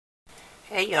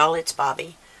Hey y'all, it's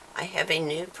Bobbie. I have a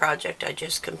new project I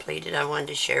just completed I wanted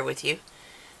to share with you.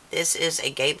 This is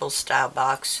a Gable style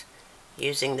box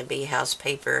using the Bee House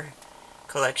paper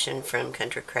collection from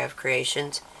Country Craft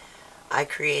Creations. I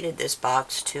created this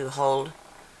box to hold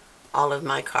all of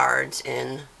my cards,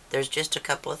 and there's just a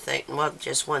couple of things, well,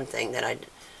 just one thing that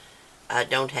I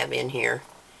don't have in here,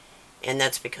 and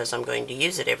that's because I'm going to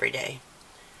use it every day.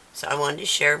 So I wanted to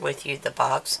share with you the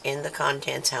box and the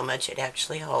contents, how much it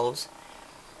actually holds.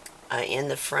 In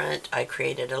the front, I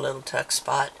created a little tuck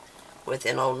spot with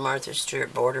an old Martha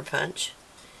Stewart border punch,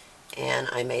 and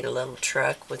I made a little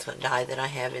truck with a die that I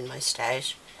have in my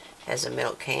stash. It has a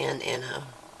milk can and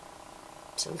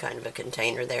some kind of a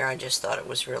container there. I just thought it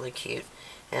was really cute,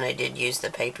 and I did use the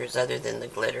papers other than the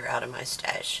glitter out of my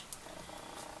stash.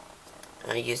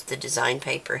 I used the design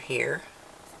paper here,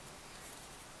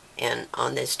 and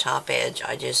on this top edge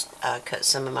I just cut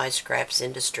some of my scraps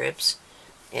into strips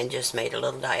and just made a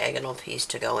little diagonal piece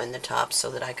to go in the top so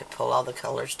that I could pull all the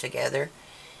colors together.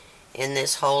 In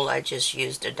this hole I just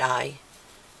used a die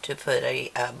to put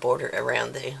a border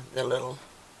around the little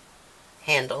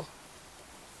handle.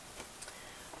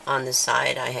 On the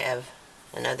side I have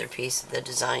another piece of the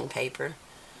design paper.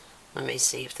 Let me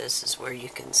see if this is where you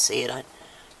can see it. I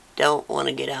don't want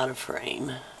to get out of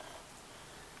frame.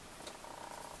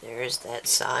 There is that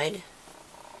side.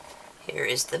 Here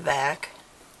is the back.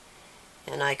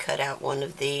 And I cut out one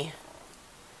of the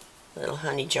little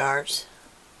honey jars,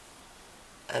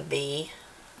 a bee,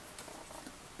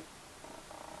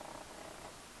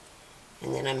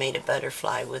 and then I made a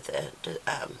butterfly with a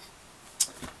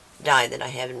die that I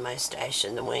have in my stash,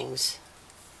 and the wings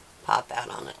pop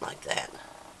out on it like that.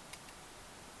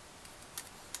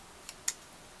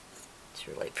 It's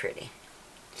really pretty.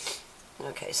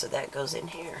 Okay, so that goes in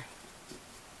here.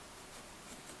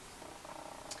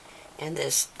 And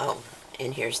this, oh,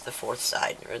 and here's the fourth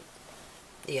side, or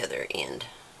the other end.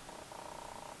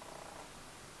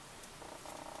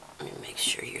 Let me make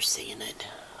sure you're seeing it.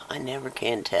 I never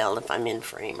can tell if I'm in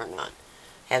frame or not.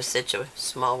 I have such a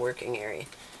small working area.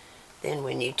 Then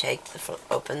when you take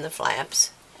open the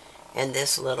flaps, and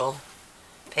this little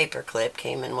paper clip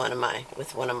came in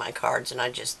with one of my cards, and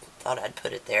I just thought I'd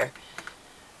put it there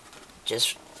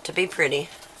just to be pretty.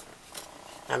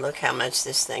 Now look how much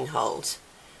this thing holds.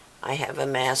 I have a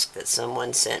mask that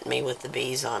someone sent me with the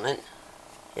bees on it.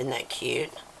 Isn't that cute?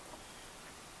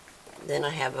 Then I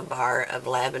have a bar of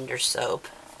lavender soap.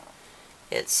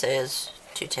 It says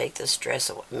to take the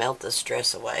stress, melt the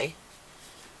stress away.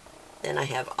 Then I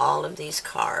have all of these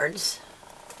cards.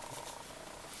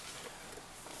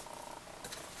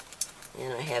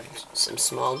 And I have some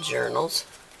small journals.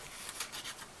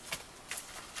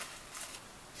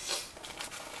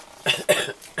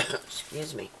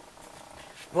 Excuse me.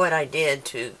 What I did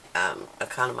to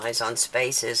economize on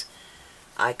space is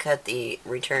I cut the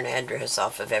return address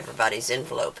off of everybody's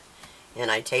envelope, and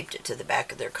I taped it to the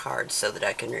back of their cards so that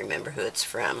I can remember who it's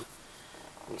from.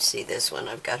 You see this one,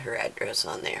 I've got her address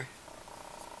on there.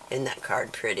 Isn't that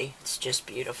card pretty? It's just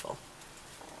beautiful.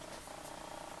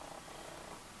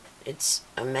 It's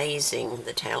amazing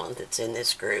the talent that's in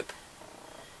this group.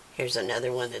 Here's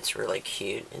another one that's really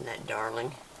cute. Isn't that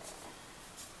darling?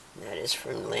 That is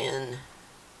from Lynn.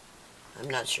 I'm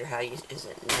not sure how you, is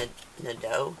it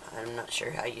Nadeau? I'm not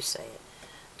sure how you say it.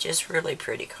 Just really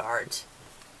pretty cards.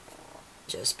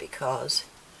 Just because.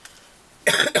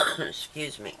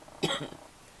 Excuse me.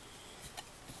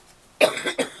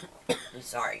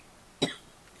 Sorry.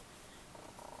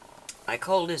 My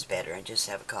cold is better, I just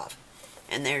have a cough.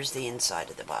 And there's the inside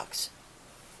of the box.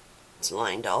 It's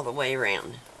lined all the way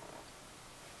around.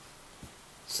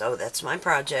 So that's my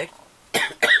project.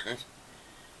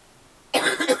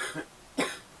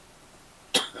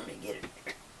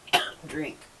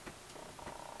 Drink.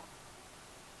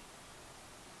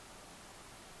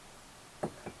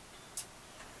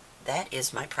 That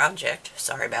is my project.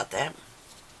 Sorry about that.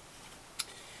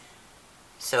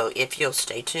 So if you'll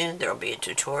stay tuned, there will be a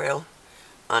tutorial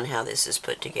on how this is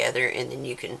put together, and then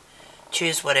you can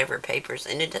choose whatever papers,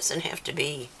 and it doesn't have to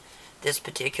be this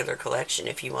particular collection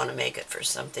if you want to make it for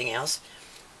something else.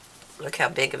 Look how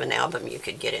big of an album you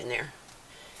could get in there.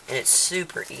 And it's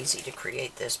super easy to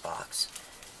create this box.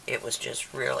 It was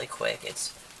just really quick.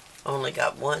 It's only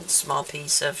got one small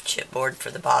piece of chipboard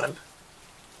for the bottom.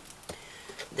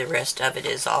 The rest of it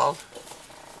is all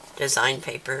design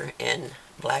paper and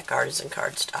black Artisan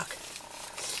Cardstock.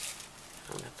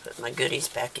 I'm going to put my goodies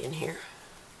back in here.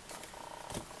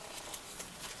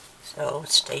 So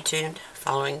stay tuned.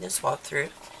 Following this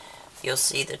walkthrough, you'll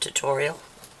see the tutorial,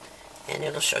 and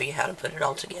it'll show you how to put it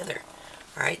all together.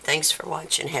 Alright, thanks for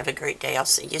watching. Have a great day. I'll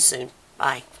see you soon.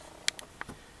 Bye.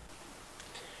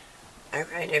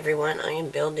 Alright everyone, I am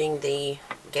building the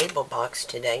Gable box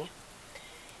today,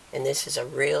 and this is a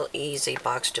real easy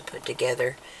box to put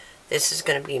together. This is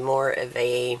going to be more of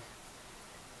a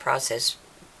process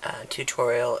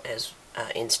tutorial as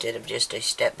instead of just a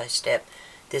step-by-step.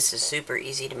 This is super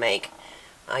easy to make.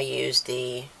 I used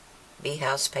the Bee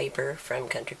House paper from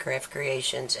Country Craft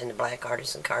Creations and the black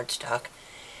Artisan Cardstock,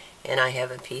 and I have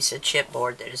a piece of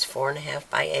chipboard that is 4.5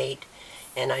 by 8,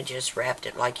 and I just wrapped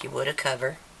it like you would a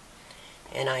cover.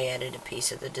 And I added a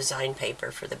piece of the design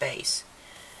paper for the base.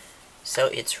 So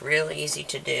it's real easy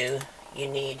to do. You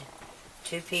need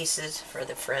 2 pieces for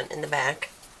the front and the back,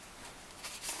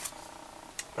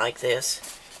 like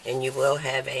this, and you will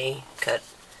have a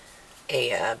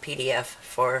PDF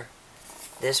for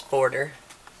this border,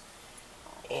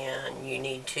 and you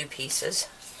need 2 pieces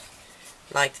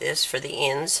like this for the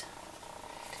ends,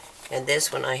 and this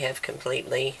one I have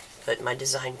completely put my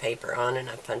design paper on, and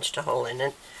I punched a hole in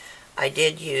it. I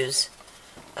did use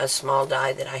a small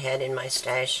die that I had in my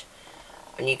stash,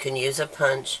 and you can use a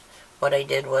punch. What I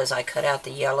did was I cut out the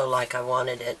yellow like I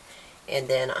wanted it, and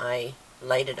then I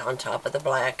laid it on top of the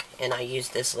black, and I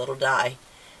used this little die,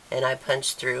 and I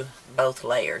punched through both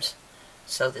layers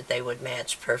so that they would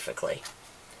match perfectly.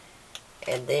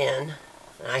 And then,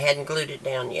 I hadn't glued it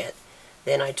down yet,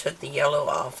 then I took the yellow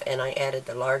off and I added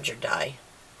the larger die,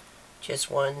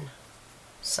 just one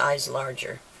size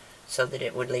larger, so that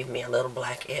it would leave me a little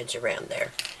black edge around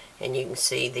there. And you can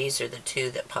see these are the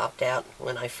 2 that popped out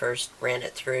when I first ran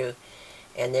it through,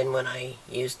 and then when I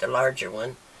used the larger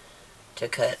one to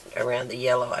cut around the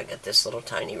yellow, I got this little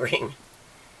tiny ring.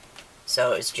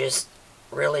 So it's just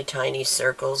really tiny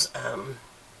circles. Let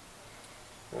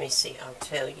me see, I'll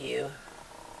tell you.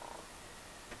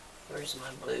 Where's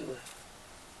my blue?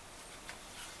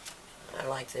 I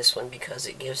like this one because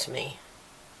it gives me,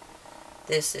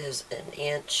 this is 1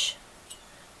 inch.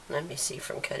 Let me see,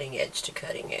 from cutting edge to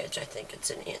cutting edge, I think it's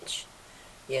 1 inch.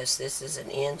 Yes, this is 1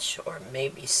 inch, or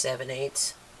maybe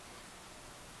 7/8.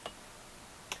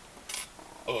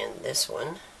 And this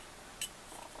one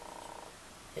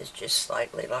is just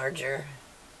slightly larger,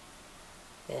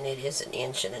 and it is 1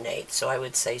 inch and 1/8. So I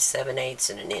would say 7/8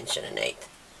 and 1 inch and 1/8.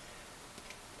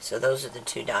 So those are the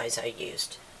 2 dies I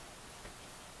used.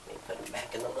 Let me put them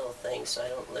back in the little thing so I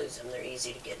don't lose them. They're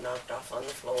easy to get knocked off on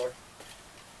the floor.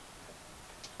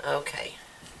 Okay,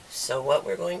 so what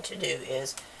we're going to do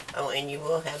is, oh, and you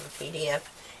will have a PDF,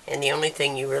 and the only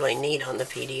thing you really need on the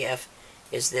PDF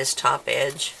is this top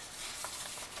edge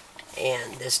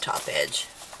and this top edge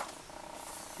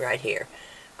right here.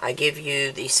 I give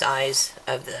you the size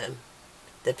of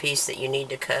the piece that you need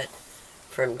to cut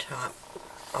from top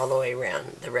all the way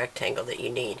around, the rectangle that you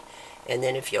need, and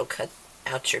then if you'll cut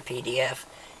out your PDF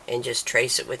and just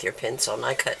trace it with your pencil, and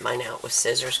I cut mine out with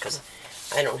scissors because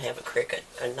I don't have a Cricut,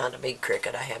 not a big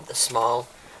Cricut. I have the small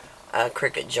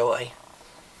Cricut Joy.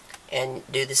 And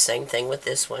do the same thing with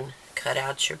this one. Cut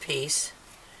out your piece,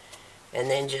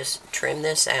 and then just trim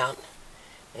this out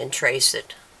and trace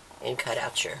it and cut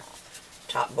out your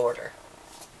top border.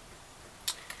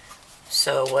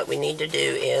 So what we need to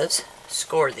do is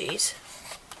score these.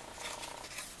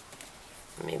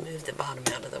 Let me move the bottom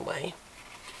out of the way.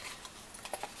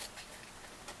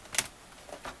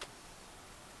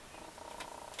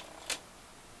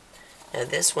 Now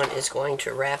this one is going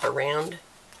to wrap around,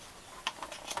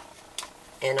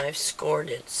 and I've scored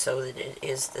it so that it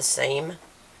is the same,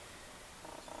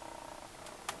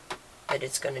 but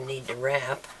it's going to need to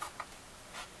wrap,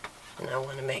 and I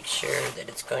want to make sure that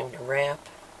it's going to wrap,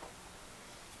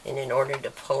 and in order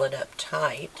to pull it up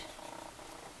tight,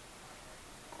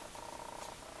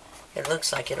 it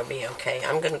looks like it'll be okay.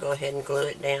 I'm going to go ahead and glue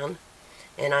it down,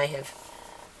 and I have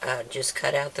just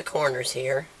cut out the corners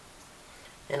here.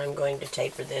 And I'm going to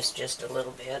taper this just a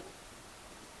little bit.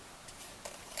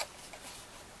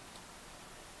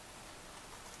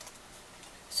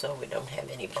 So we don't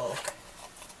have any bulk.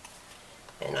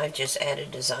 And I've just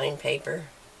added design paper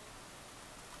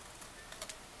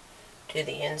to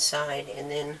the inside,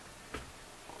 and then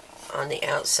on the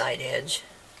outside edge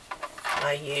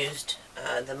I used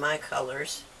the My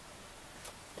Colors.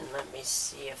 And let me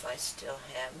see if I still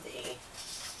have the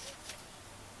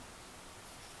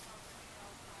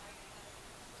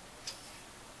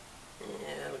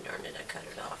no, darn it, I cut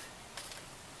it off.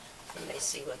 Let me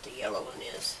see what the yellow one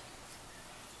is.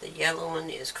 The yellow one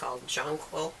is called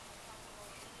Jonquil,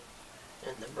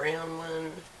 and the brown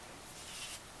one,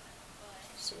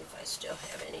 let's see if I still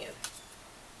have any of,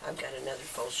 I've got another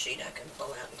full sheet I can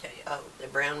pull out and tell you. Oh, the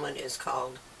brown one is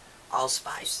called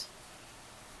Allspice,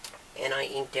 and I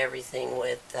inked everything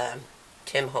with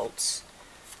Tim Holtz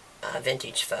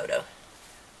vintage photo.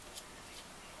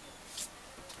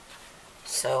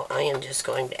 So I am just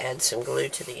going to add some glue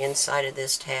to the inside of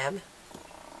this tab.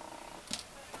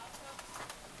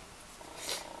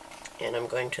 And I'm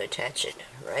going to attach it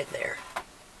right there.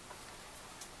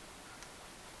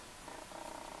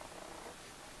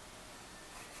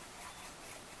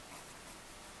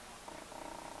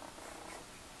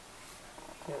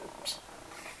 Oops.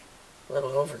 A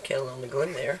little overkill on the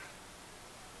glue there.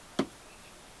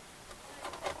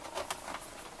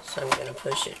 So I'm going to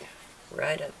push it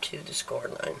right up to the score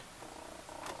line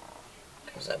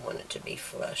because I want it to be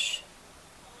flush.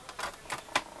 I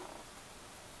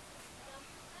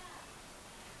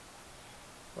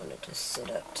want it to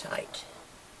sit up tight.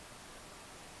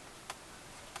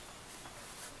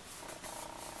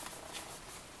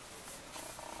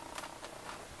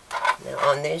 Now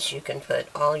on this you can put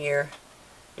all your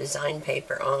design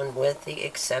paper on with the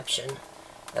exception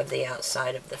of the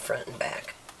outside of the front and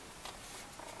back.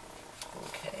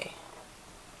 Okay.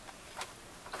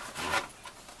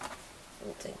 I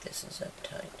don't think this is up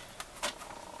tight.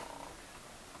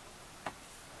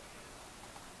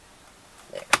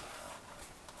 There.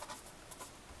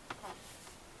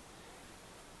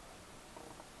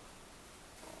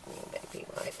 Baby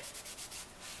wipe.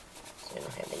 So I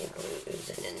don't have any glue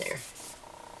oozing in there.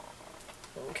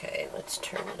 Okay, let's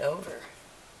turn it over.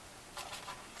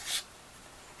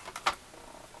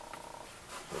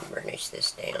 And burnish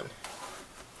this down.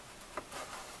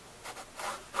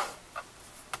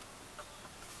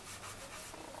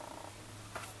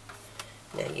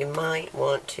 Now you might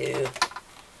want to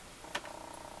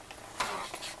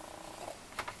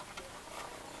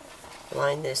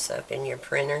line this up in your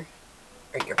printer,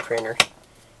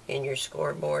 in your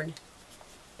scoreboard,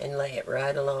 and lay it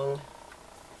right along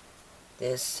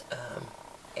this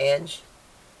edge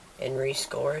and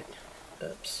rescore it.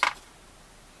 Oops.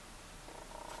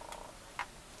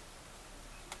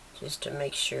 Just to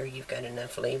make sure you've got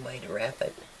enough leeway to wrap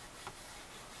it.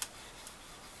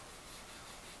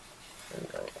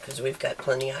 Because we've got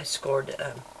plenty. I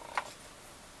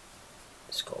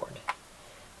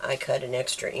I cut an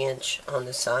extra inch on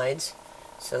the sides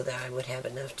so that I would have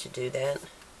enough to do that.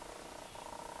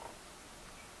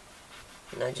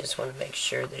 And I just want to make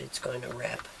sure that it's going to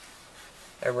wrap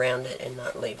around it and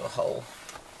not leave a hole.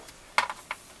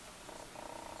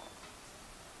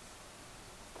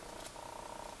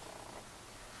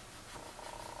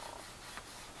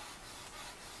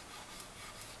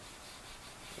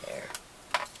 There.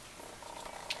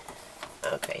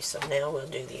 Okay, so now we'll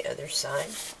do the other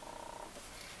side.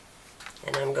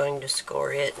 And I'm going to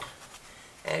score it.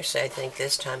 Actually, I think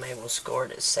this time I will score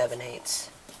it at 7/8.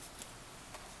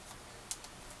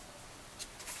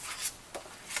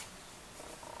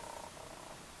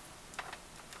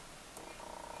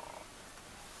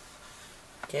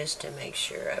 Just to make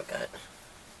sure I've got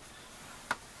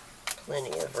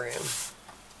plenty of room.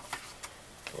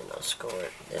 And I'll score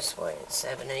it this way at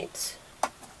 7/8.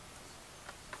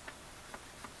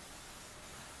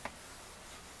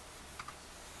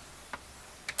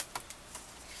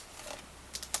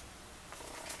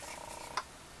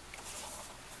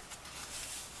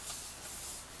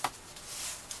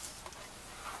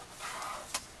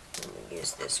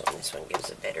 Use this one. This one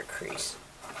gives a better crease.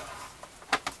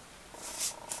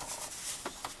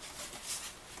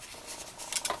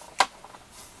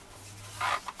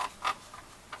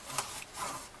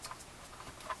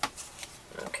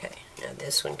 Okay, now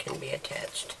this one can be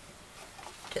attached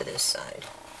to this side.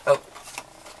 Oh,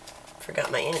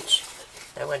 forgot my inch.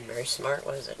 That wasn't very smart,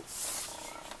 was it?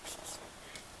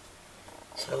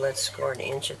 So let's score an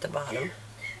inch at the bottom.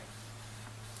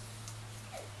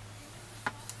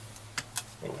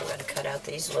 And we're going to cut out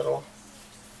these little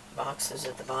boxes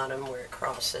at the bottom where it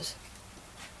crosses.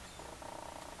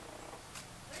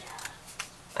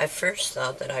 I first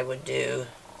thought that I would do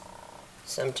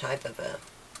some type of a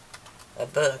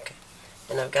book,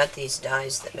 and I've got these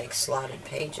dies that make slotted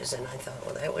pages, and I thought,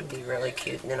 well, that would be really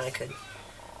cute, and then I could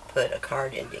put a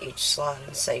card into each slot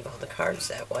and save all the cards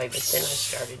that way. But then I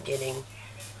started getting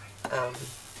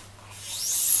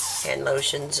hand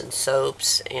lotions and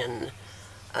soaps and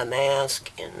a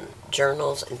mask and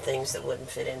journals and things that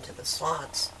wouldn't fit into the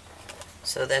slots.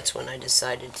 So that's when I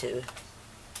decided to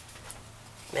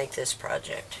make this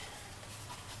project.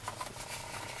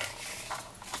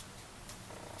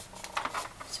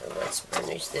 So let's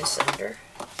burnish this under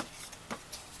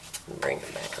and bring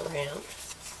it back around.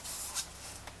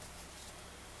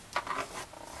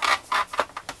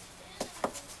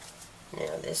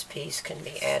 Now this piece can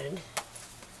be added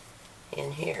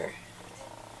in here.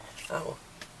 Oh,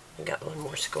 I got one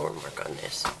more score mark on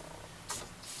this.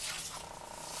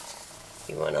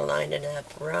 You want to line it up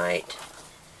right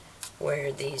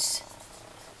where these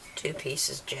two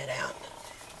pieces jet out,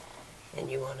 and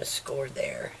you want to score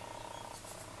there.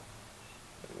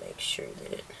 Make sure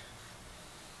that it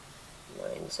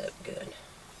lines up good.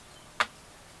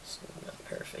 It's not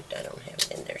perfect. I don't have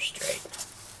it in there straight.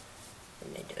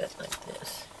 Let me do it like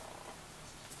this.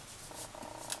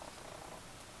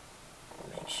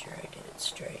 Make sure I get it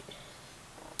straight.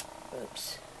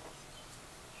 Oops.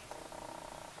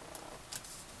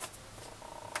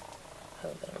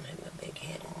 Hope I don't have my big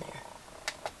head in there.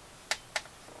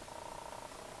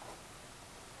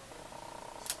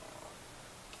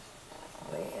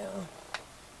 Well,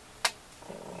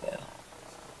 there we go.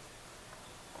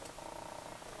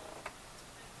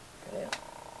 Well,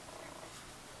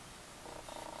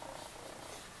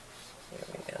 there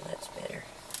we go, that's better.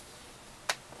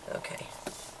 Okay.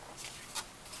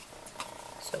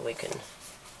 So we can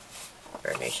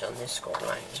burnish on this score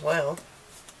line as well.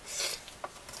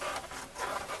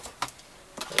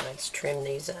 And let's trim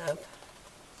these up.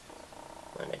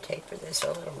 I'm going to taper this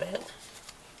a little bit.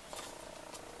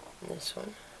 And this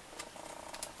one.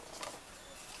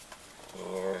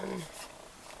 And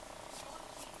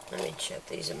let me check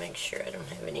these and make sure I don't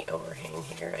have any overhang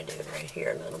here. I do right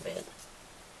here a little bit.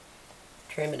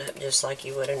 Trim it up just like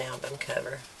you would an album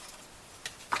cover.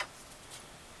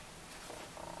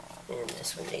 And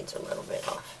this one needs a little bit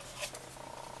off.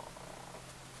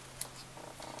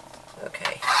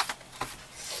 Okay.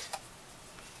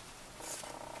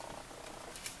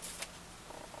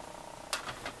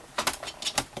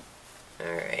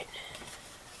 Alright.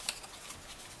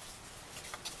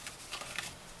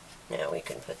 Now we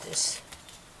can put this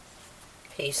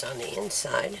piece on the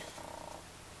inside.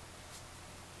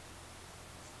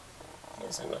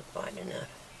 Doesn't look wide enough.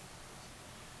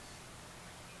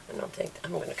 I don't think,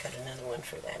 I'm going to cut another one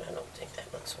for that. I don't think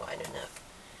that looks wide enough.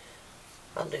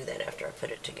 I'll do that after I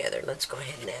put it together. Let's go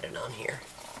ahead and add it on here.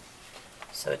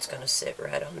 So it's going to sit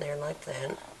right on there like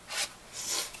that.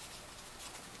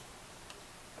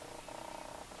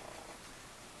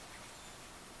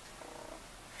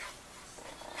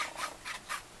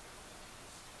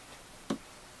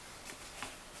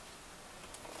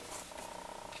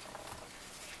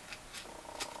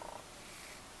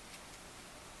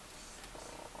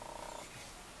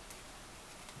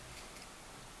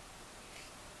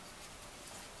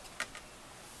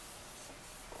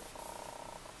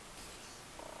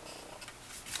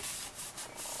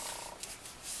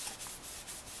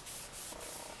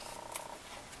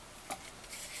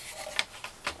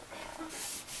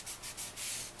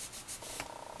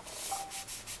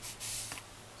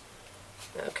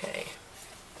 Okay.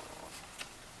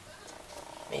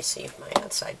 Let me see if my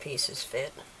outside pieces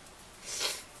fit.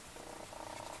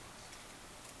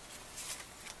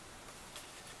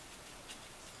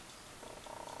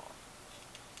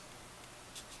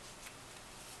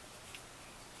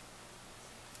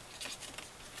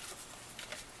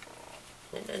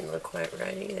 It doesn't look quite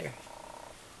right either. I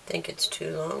think it's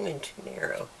too long and too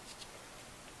narrow.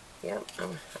 Yep,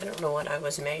 I don't know what I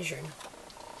was measuring.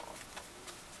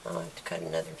 I'll have to cut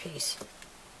another piece.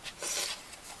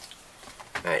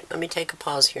 Alright, let me take a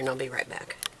pause here and I'll be right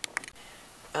back.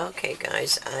 Okay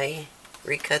guys, I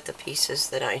recut the pieces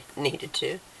that I needed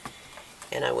to,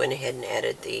 and I went ahead and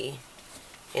added the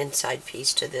inside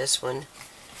piece to this one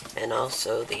and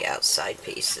also the outside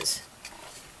pieces.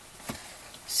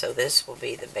 So this will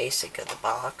be the basic of the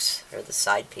box, or the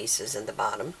side pieces in the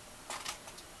bottom,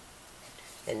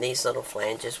 and these little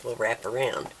flanges will wrap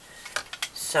around.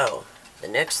 So the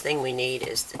next thing we need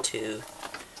is the two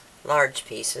large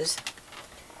pieces,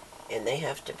 and they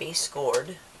have to be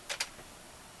scored.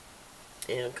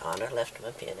 Oh God, I left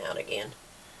my pin out again.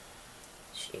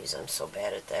 Jeez, I'm so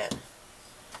bad at that.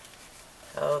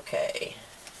 Okay,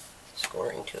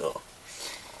 scoring tool.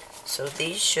 So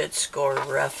these should score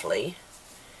roughly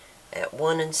at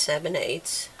 1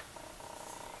 7/8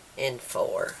 and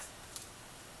 4.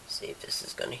 See if this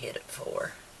is going to hit at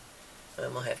 4.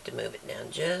 I'm going to have to move it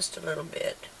down just a little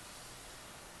bit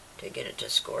to get it to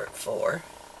score at 4.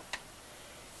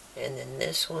 And then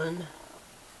this one,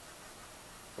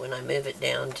 when I move it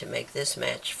down to make this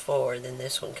match 4, then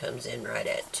this one comes in right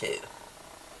at 2.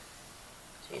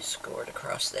 So you score it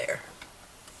across there.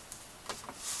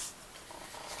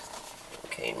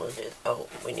 Okay, and we'll do, oh,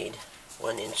 we need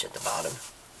 1 inch at the bottom.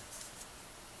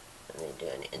 Let me do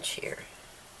an inch here.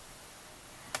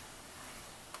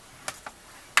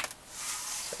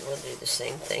 So we'll do the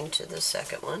same thing to the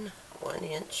second one, 1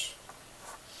 inch.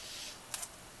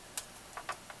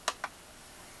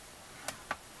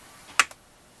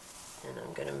 And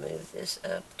I'm going to move this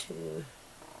up to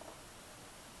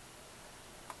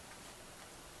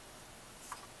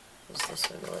Is this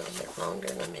one a little bit longer?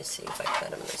 Let me see if I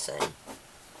cut them the same.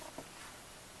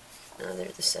 No, they're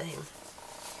the same.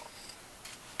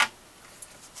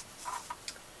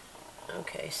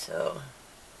 Okay, so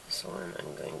this one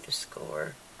I'm going to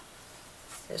score.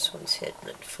 This one's hitting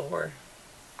at 4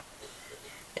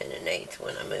 and 1/8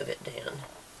 when I move it down.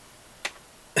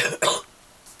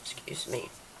 Excuse me.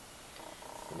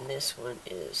 And this one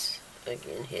is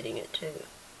again hitting it 2.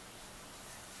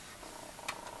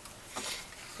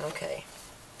 Okay,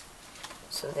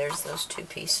 so there's those 2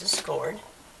 pieces scored.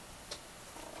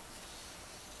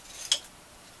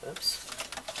 Oops.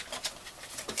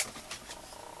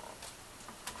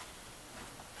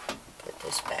 Put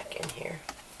this back in here.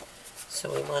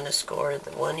 So we want to score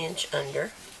the 1 inch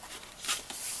under,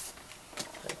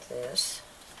 like this.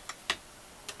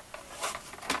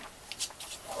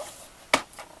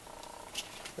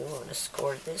 We want to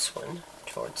score this one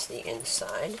towards the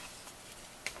inside.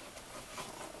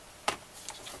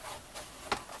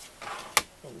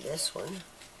 And this one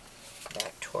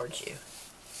back towards you.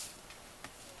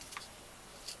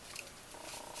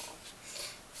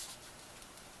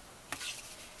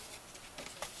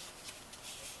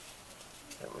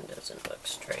 That one doesn't look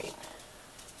straight.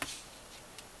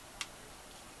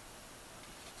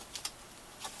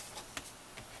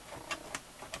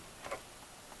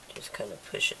 Just kind of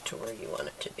push it to where you want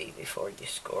it to be before you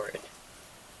score it,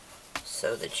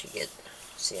 so that you get,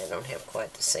 see, I don't have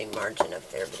quite the same margin up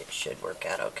there, but it should work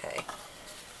out okay.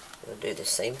 We'll do the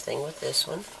same thing with this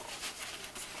one.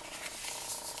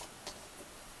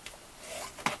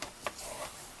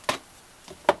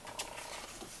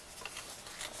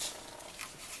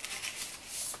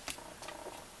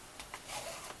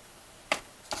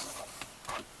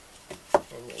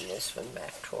 And then this one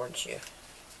back towards you.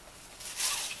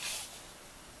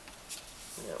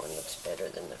 And that one looks better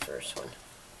than the first one.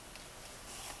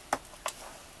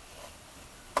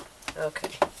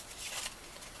 Okay,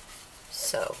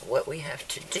 so what we have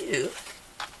to do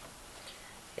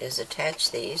is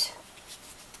attach these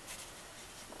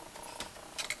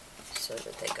so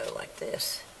that they go like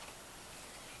this,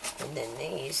 and then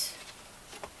these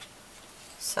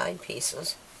side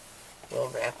pieces will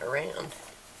wrap around,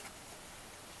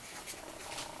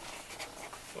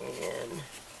 and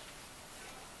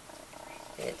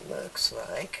it looks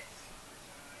like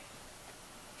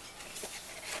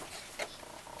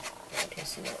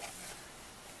is not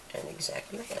an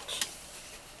exact match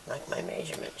like my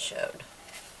measurement showed.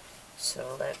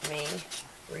 So let me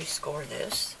rescore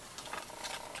this.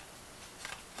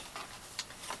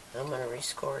 I'm going to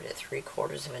rescore it at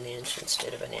 3/4 of an inch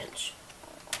instead of an inch.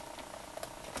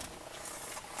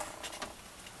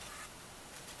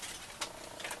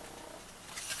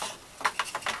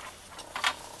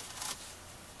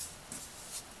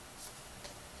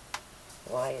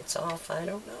 Why it's off, I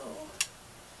don't know.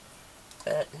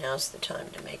 But now's the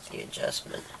time to make the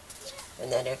adjustment.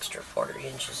 And that extra 1/4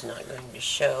 inch is not going to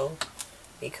show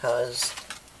because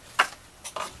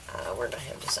we're going to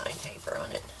have design paper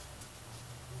on it.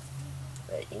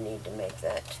 But you need to make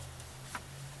that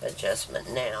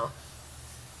adjustment now.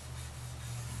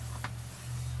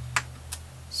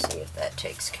 See if that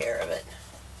takes care of it.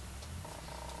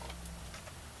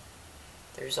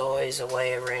 There's always a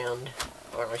way around,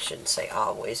 or I shouldn't say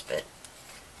always, but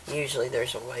usually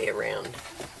there's a way around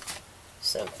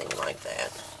something like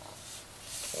that.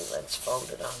 Okay, let's fold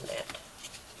it on that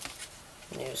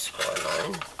new score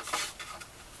line.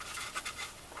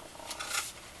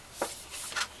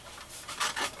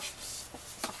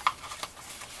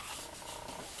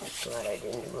 Glad I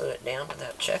didn't glue it down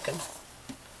without checking.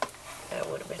 That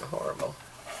would have been horrible.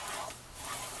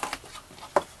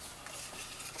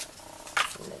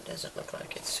 And it doesn't look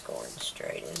like it's scoring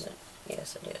straight, is it?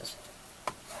 Yes, it is.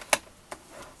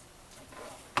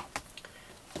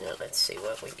 Now let's see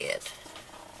what we get.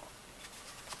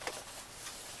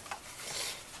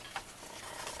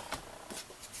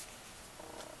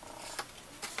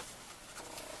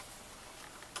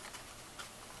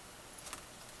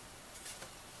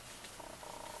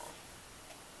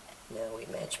 Now we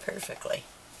match perfectly,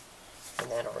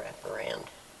 and that'll wrap around.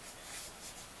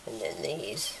 And then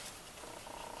these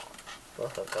will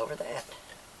hook over that.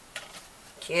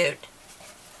 Cute.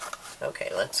 Okay,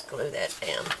 let's glue that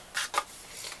down.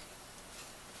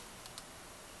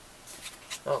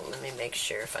 Oh, let me make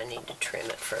sure if I need to trim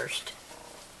it first.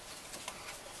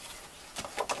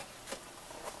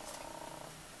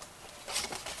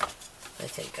 I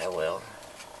think I will.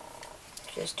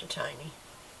 Just a tiny.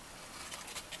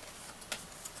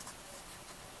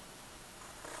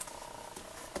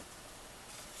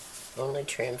 Only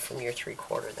trim from your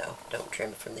 3/4 though. Don't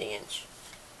trim from the inch.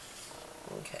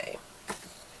 Okay.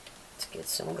 get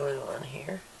some glue on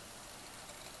here.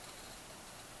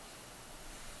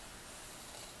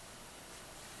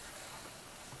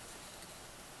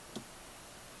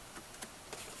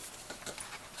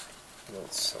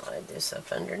 Let's slide this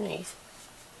up underneath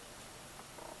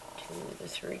to the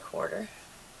 3/4.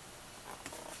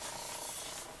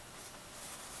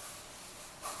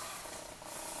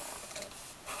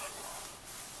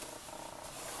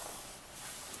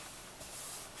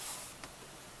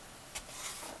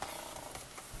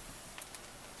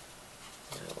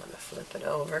 Flip it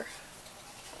over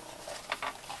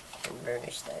and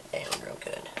burnish that down real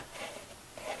good.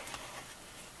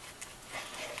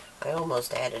 I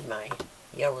almost added my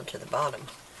yellow to the bottom.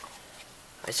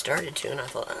 I started to and I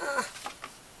thought,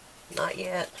 not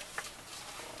yet.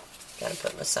 Gotta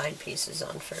put my side pieces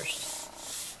on first,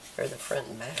 or the front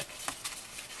and back.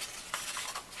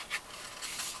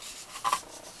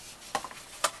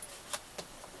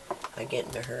 I get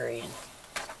in a hurry and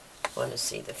want to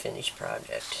see the finished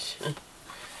project.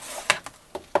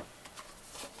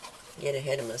 Get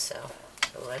ahead of myself.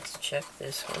 So let's check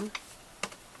this one.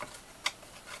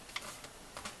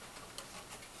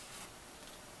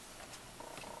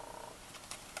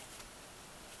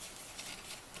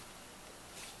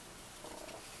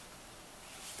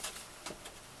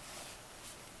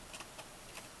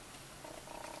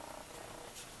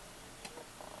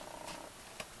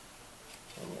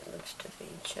 And it looks to be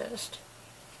just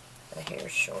a hair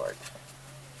short.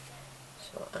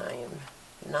 So I am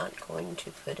not going to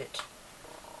put it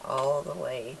all the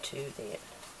way to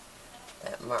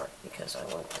that mark because I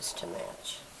want this to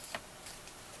match.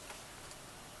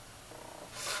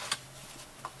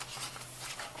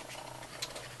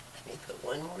 Let me put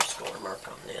one more score mark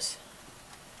on this.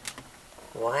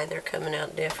 Why they're coming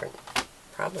out different?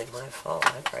 Probably my fault.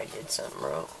 I probably did something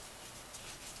wrong.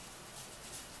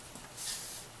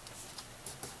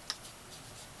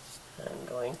 I'm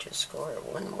going to score it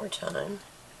one more time.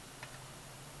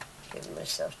 Give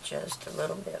myself just a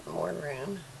little bit more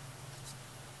room.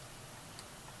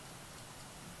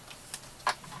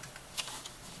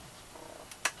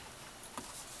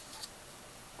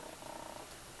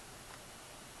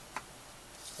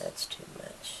 That's too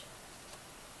much.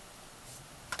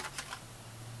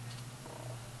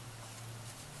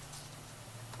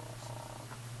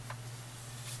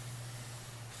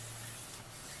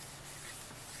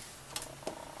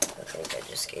 I think I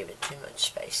just gave it too much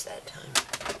space that time.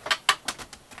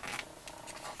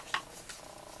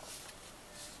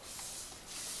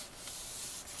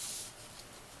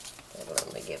 That'll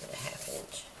only give it a 1/2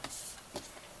 inch,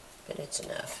 but it's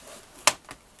enough.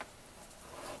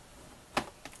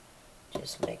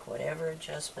 Just make whatever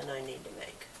adjustment I need to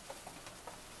make.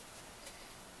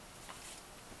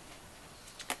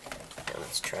 Now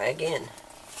let's try again.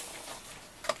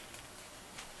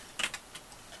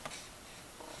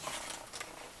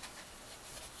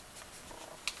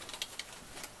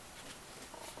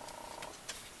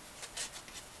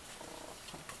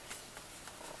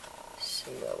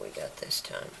 See what we got this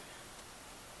time.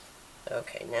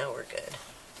 Okay, now we're good.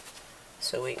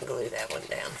 So we can glue that one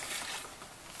down.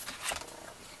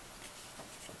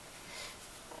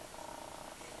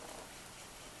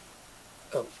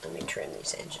 Oh, let me trim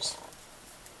these edges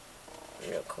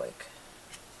real quick.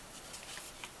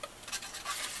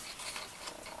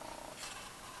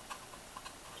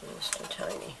 Just a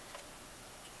tiny.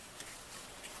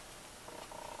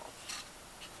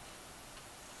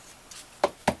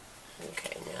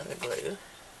 Okay, now the glue.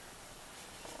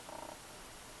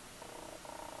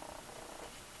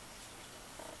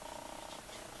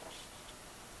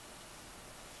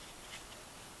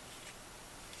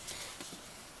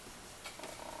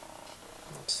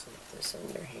 Let's slip this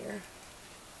under here.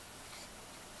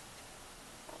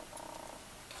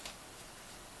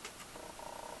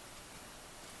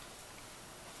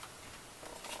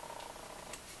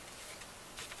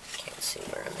 Can't see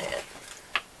where I'm at.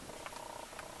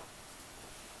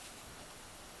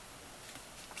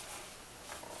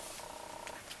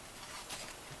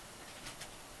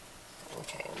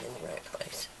 Okay, I'm in the right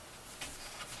place.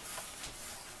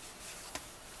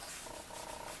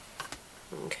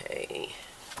 Okay.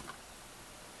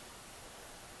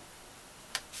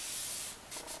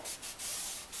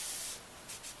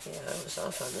 Yeah, I was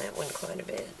off on that one quite a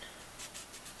bit.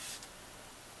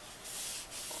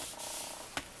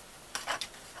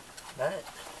 But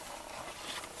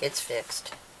it's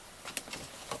fixed.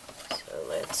 So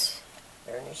let's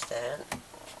burnish that.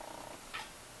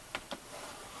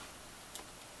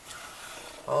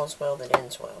 All's well that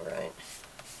ends well, right?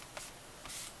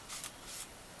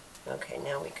 Okay,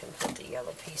 now we can put the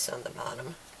yellow piece on the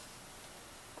bottom.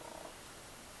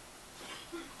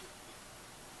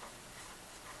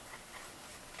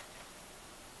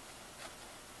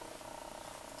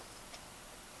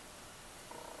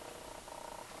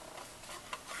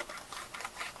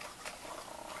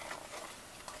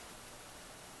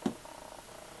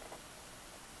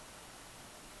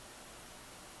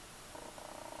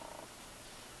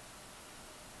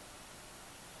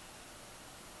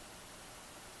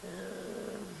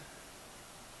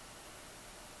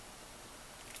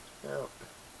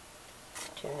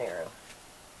 Nope. Too narrow.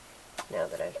 Now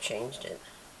that I've changed it,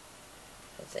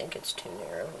 I think it's too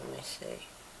narrow. Let me see.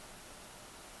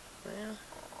 Well,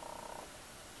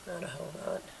 not a whole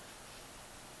lot.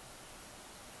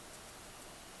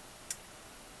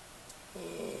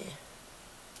 Yeah.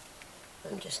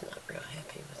 I'm just not real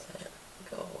happy with that.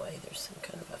 Go away. There's some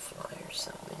kind of a fly or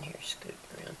something in here scooting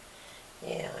around.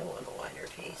 Yeah, I want a wider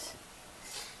piece.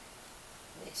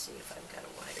 Let me see if I've got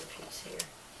a wider piece here.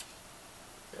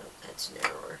 No, that's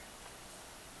narrower.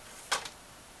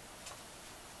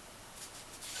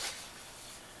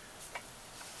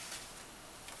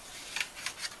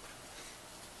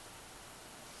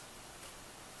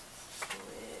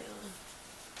 Well,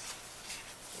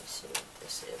 let me see what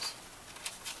this is.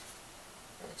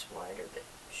 That's wider but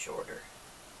shorter.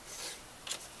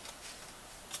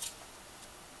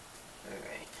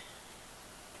 Alright.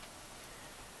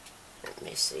 Let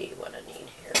me see what I need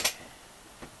here.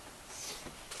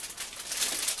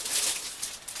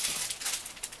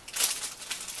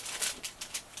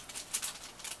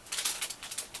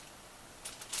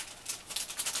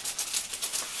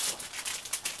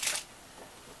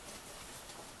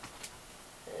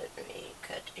 Let me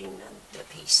cut another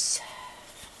piece.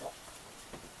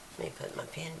 Let me put my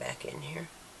pen back in here.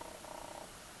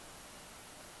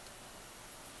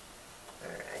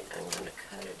 Alright, I'm going to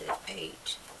cut it at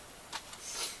 8.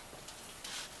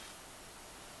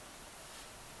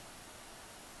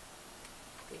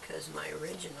 Because my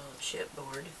original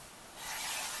chipboard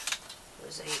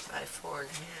was 8 by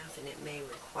 4.5, and it may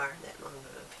require that long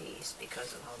of a piece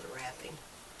because of all the wrapping.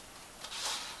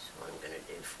 So I'm going to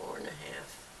do 4.5.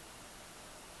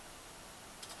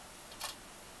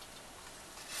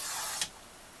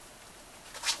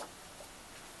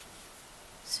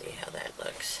 See how that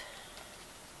looks.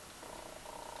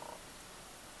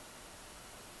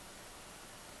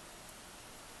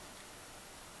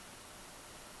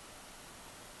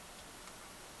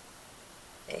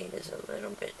 Eight is a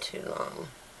little bit too long.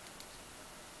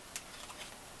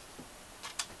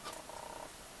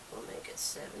 We'll make it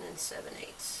 7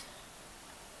 7/8.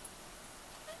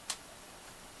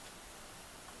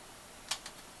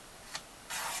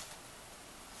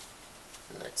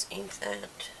 Let's ink that.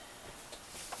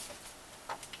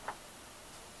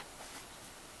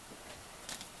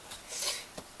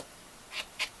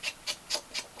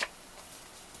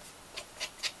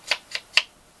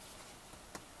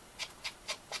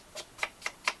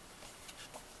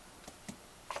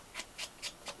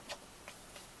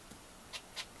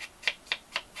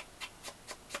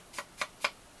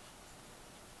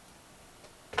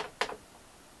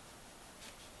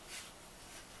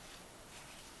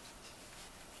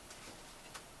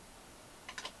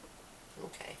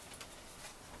 Okay.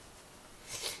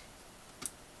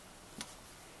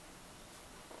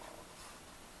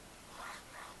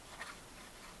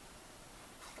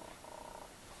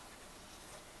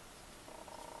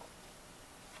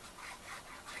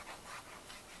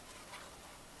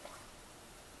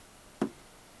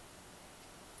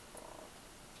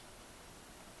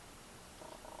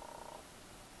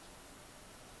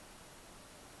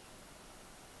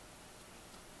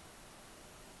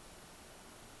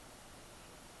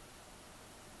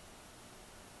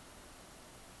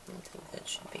 I think that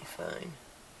should be fine.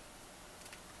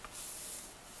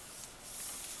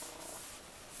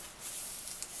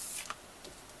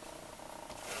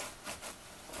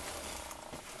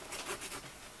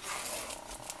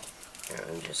 Here,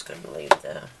 I'm just going to leave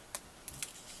the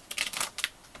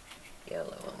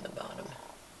yellow on the bottom.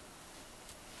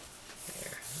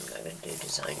 There, I'm not going to do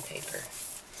design paper.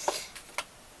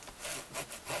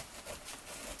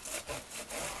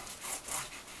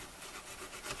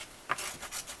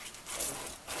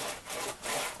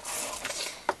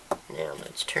 Now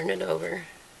let's turn it over.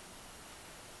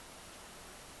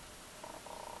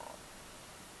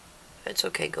 That's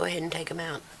okay, go ahead and take them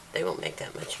out. They won't make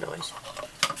that much noise.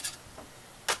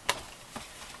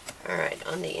 Alright,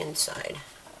 on the inside,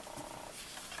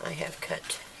 I have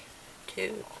cut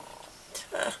two.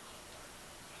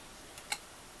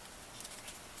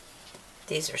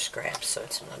 These are scraps, so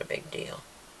it's not a big deal.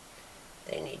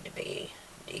 They need to be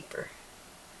deeper.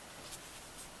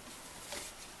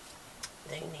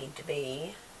 They need to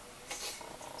be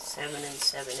 7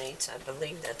 7/8. I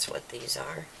believe that's what these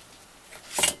are.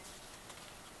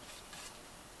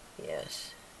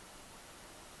 Yes.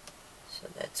 So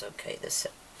that's okay. The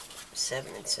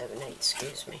 7 7/8,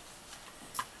 excuse me.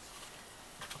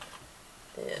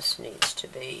 This needs to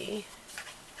be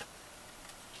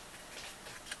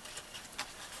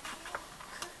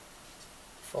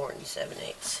 4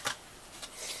 7/8.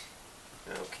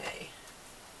 Okay.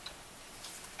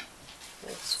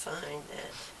 Let's find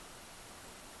that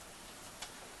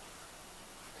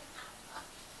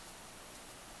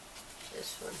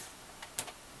this one.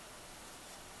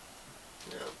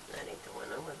 No, that ain't the one.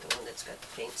 I want the one that's got the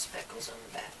paint speckles on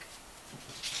the back.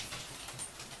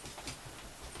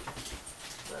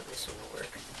 Well, this one will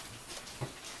work.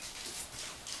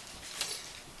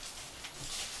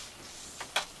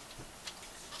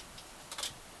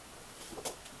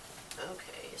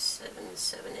 Okay, 7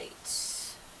 7/8.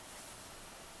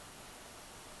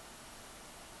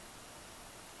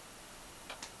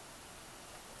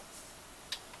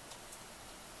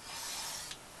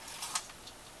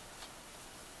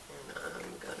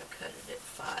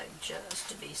 Just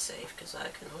to be safe, because I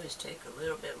can always take a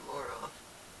little bit more off.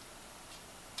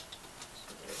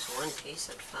 So there's one piece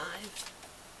at 5,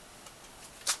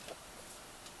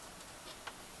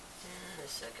 and a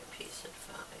second piece at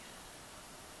 5.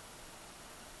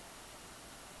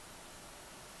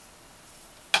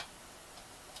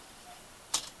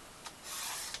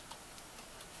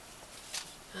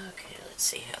 Okay, let's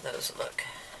see how those look.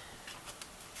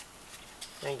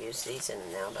 I use these in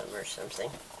an album or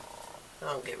something.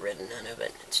 I'll get rid of none of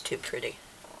it. It's too pretty.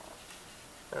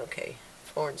 Okay,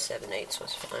 4 7/8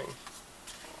 was fine.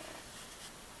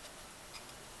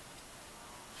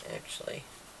 Actually,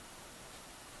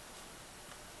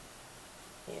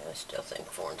 yeah, I still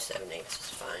think 4 7/8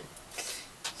 is fine.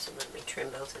 So let me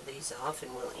trim both of these off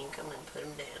and we'll ink them and put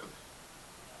them down.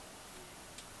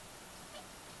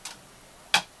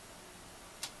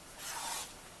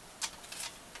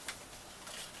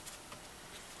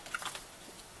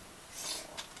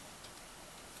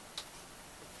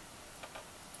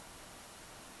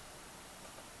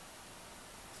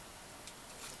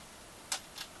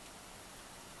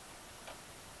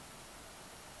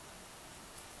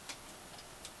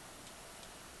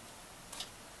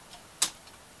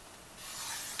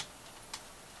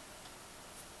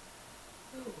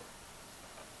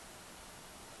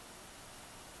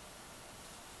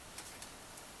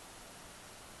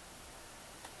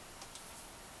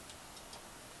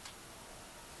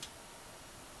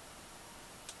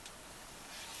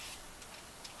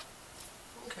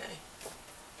 Okay,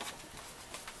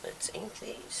 let's ink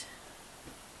these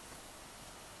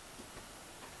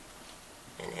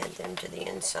and add them to the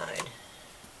inside.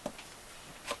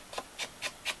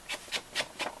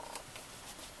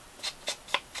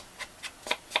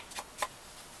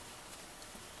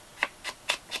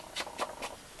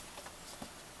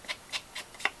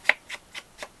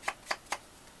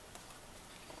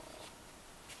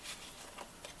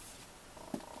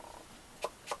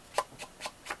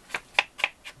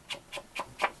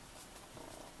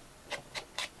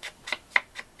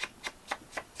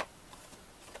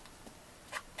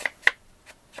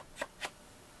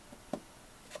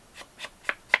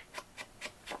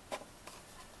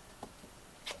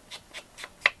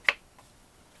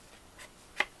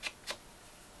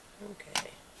 Okay.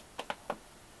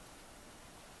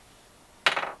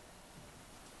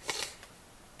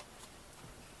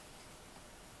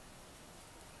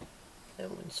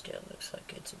 That one still looks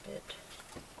like it's a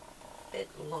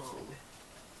bit long.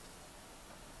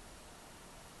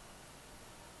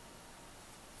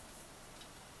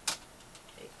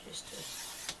 Take just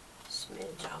a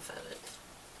smidge off of it.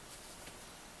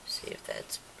 See if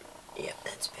that's, yep,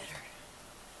 that's better.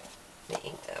 Let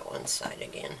me ink that one side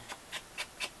again.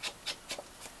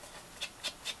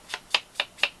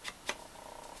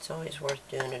 It's always worth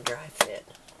doing a dry fit.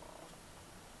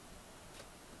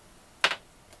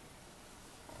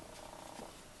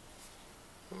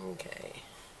 Okay.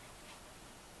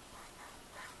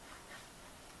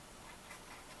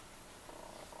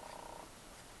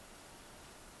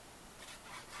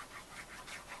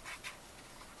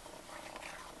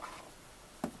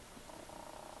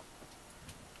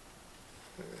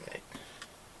 Alright.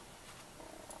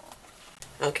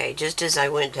 Okay, just as I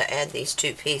went to add these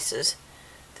two pieces,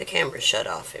 the camera shut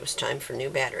off. It was time for new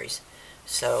batteries.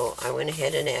 So I went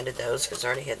ahead and added those because I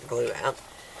already had the glue out.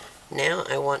 Now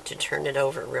I want to turn it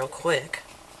over real quick.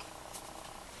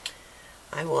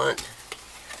 I want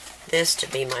this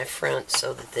to be my front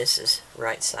so that this is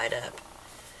right side up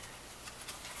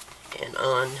and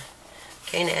on.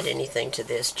 Can't add anything to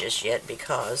this just yet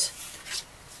because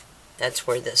that's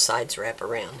where the sides wrap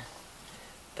around.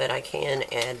 But I can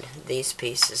add these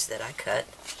pieces that I cut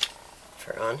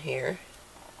for on here.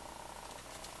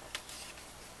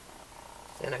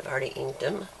 And I've already inked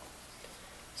them.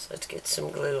 So let's get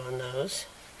some glue on those.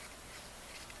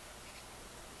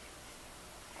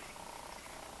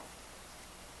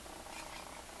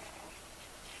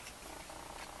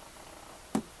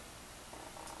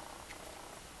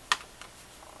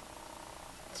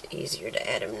 It's easier to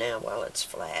add them now while it's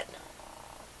flat.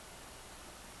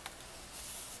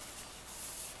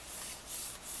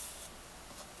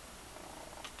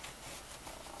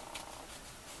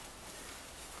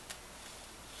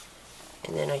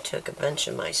 And then I took a bunch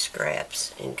of my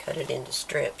scraps and cut it into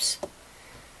strips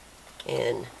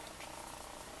and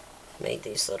made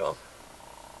these little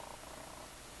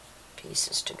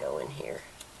pieces to go in here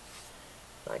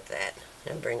like that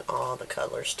and bring all the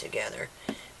colors together.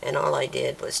 And all I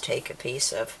did was take a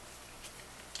piece of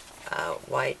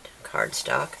white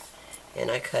cardstock and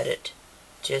I cut it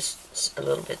just a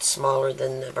little bit smaller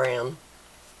than the brown,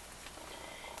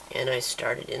 and I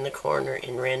started in the corner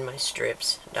and ran my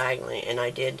strips diagonally, and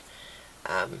I did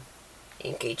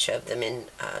ink each of them in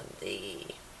the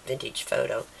vintage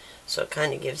photo, so it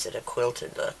kind of gives it a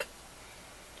quilted look.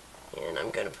 And I'm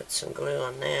going to put some glue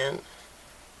on that.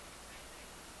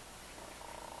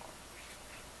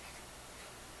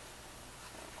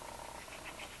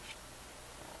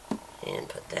 And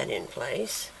put that in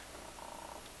place.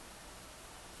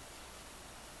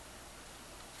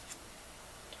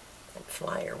 That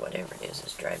fly or whatever it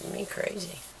is driving me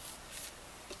crazy.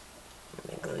 Let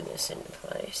me glue this into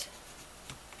place.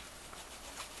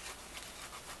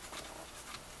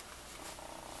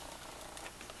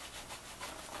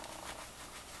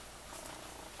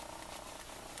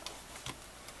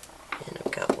 And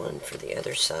I've got one for the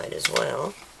other side as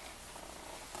well.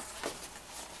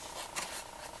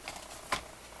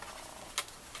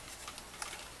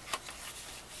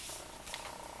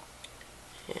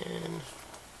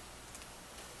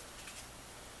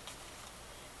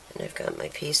 And I've got my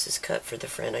pieces cut for the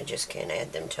front. I just can't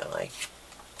add them till I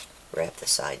wrap the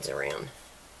sides around.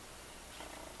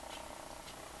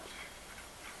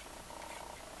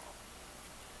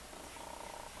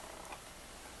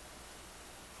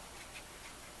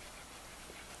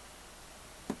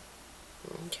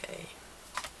 Okay,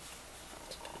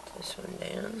 let's put this one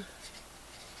down.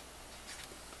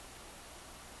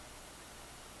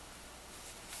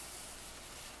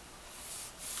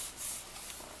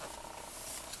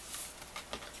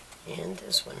 And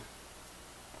this one.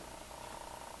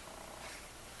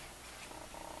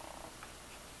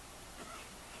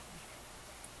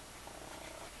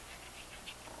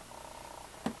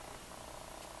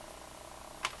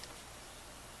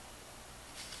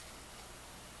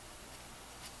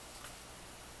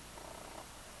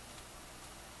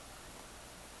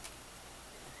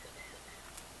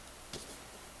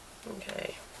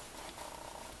 Okay.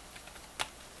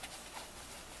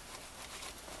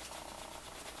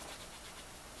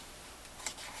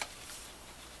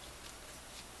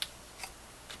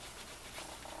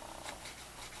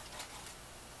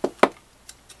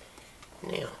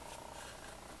 Now,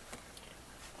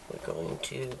 we're going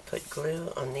to put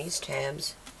glue on these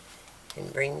tabs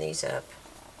and bring these up,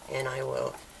 and I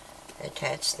will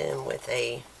attach them with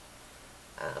a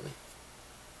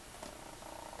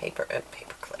paper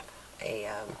clip, a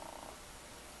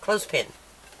clothespin.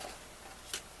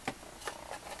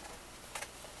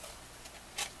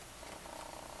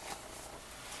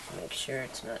 Make sure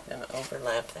it's not going to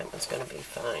overlap. That one's going to be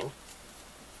fine.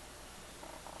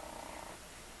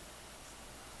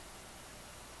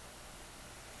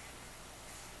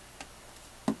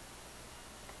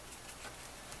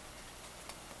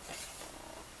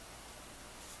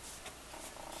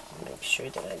 Make sure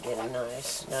that I get a nice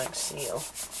snug seal.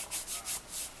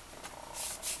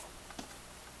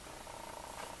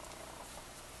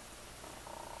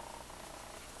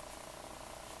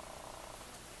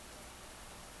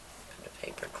 Put a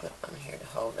paper clip on here to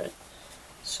hold it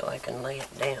so I can lay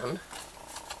it down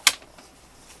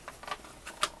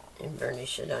and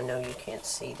burnish it. I know you can't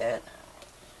see that.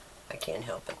 I can't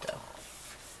help it though.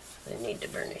 I need to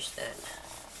burnish that.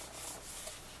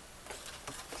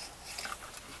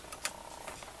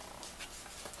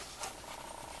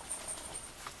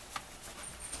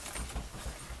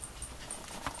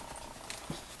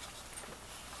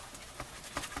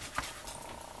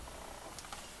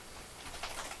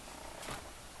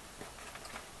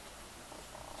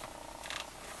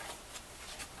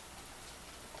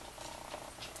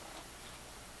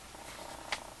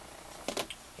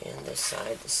 And this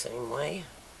side the same way.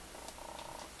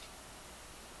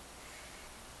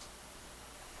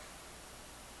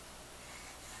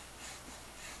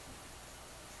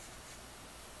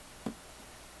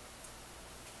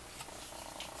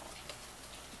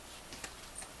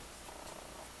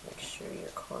 Make sure your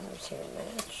corners here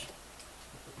match.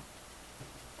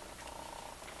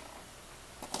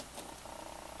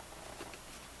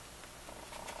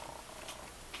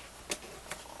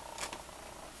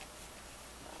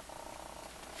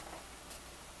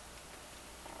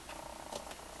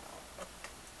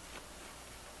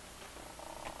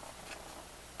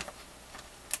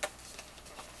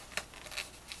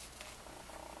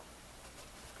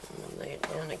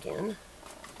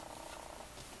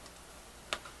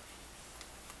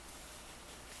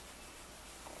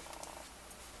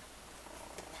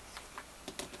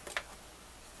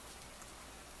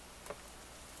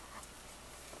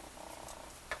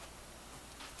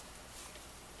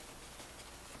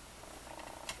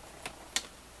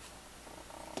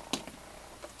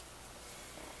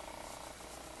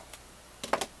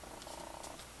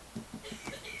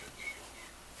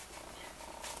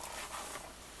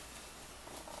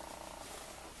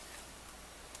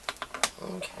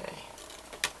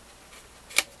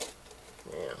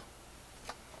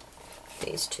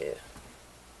 these two.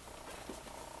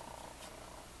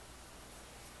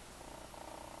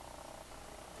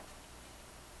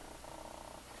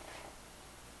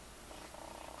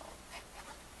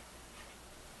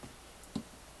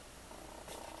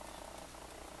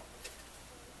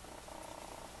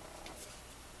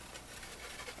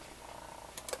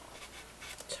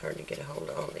 It's hard to get a hold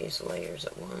of all these layers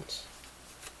at once.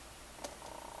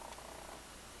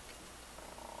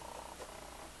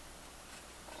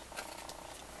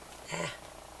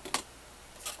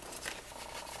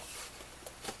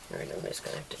 Alright, I'm just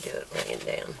going to have to do it laying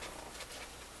down.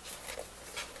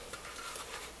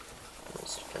 I'm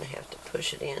just going to have to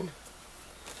push it in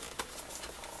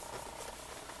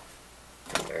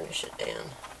and burnish it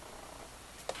down.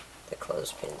 The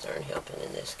clothespins aren't helping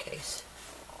in this case.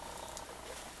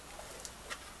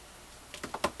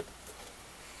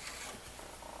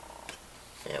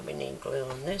 Now we need glue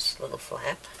on this little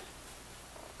flap.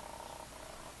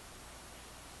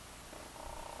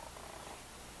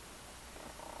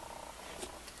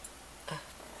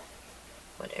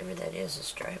 Whatever that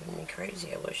is driving me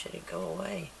crazy. I wish it'd go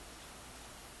away.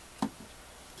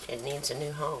 It needs a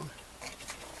new home.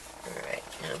 Alright,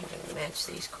 now I'm going to match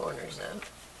these corners up.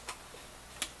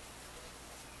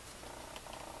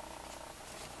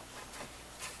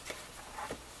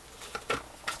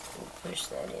 And push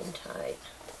that in tight.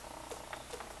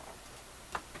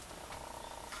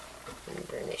 And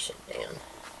burnish it down.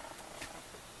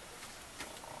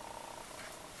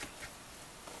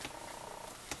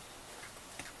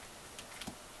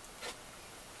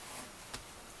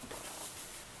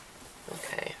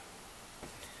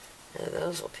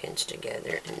 Those will pinch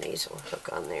together and these will hook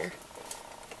on there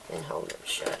and hold it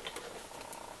shut.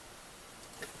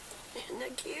 Isn't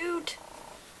that cute?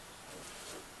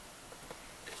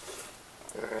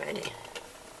 Alrighty.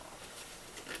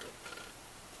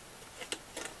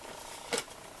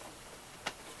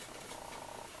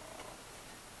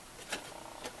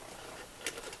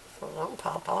 Well, don't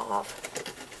pop off.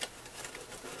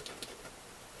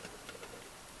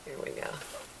 Here we go.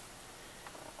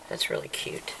 That's really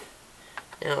cute.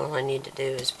 Now all I need to do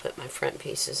is put my front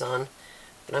pieces on,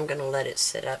 but I'm going to let it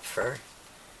sit up for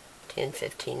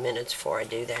 10-15 minutes before I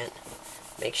do that.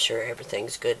 Make sure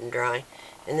everything's good and dry,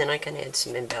 and then I can add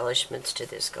some embellishments to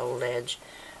this gold edge.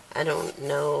 I don't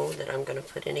know that I'm going to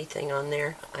put anything on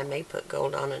there. I may put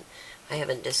gold on it. I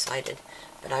haven't decided,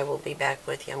 but I will be back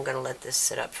with you. I'm going to let this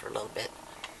sit up for a little bit.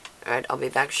 Alright, I'll be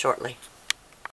back shortly.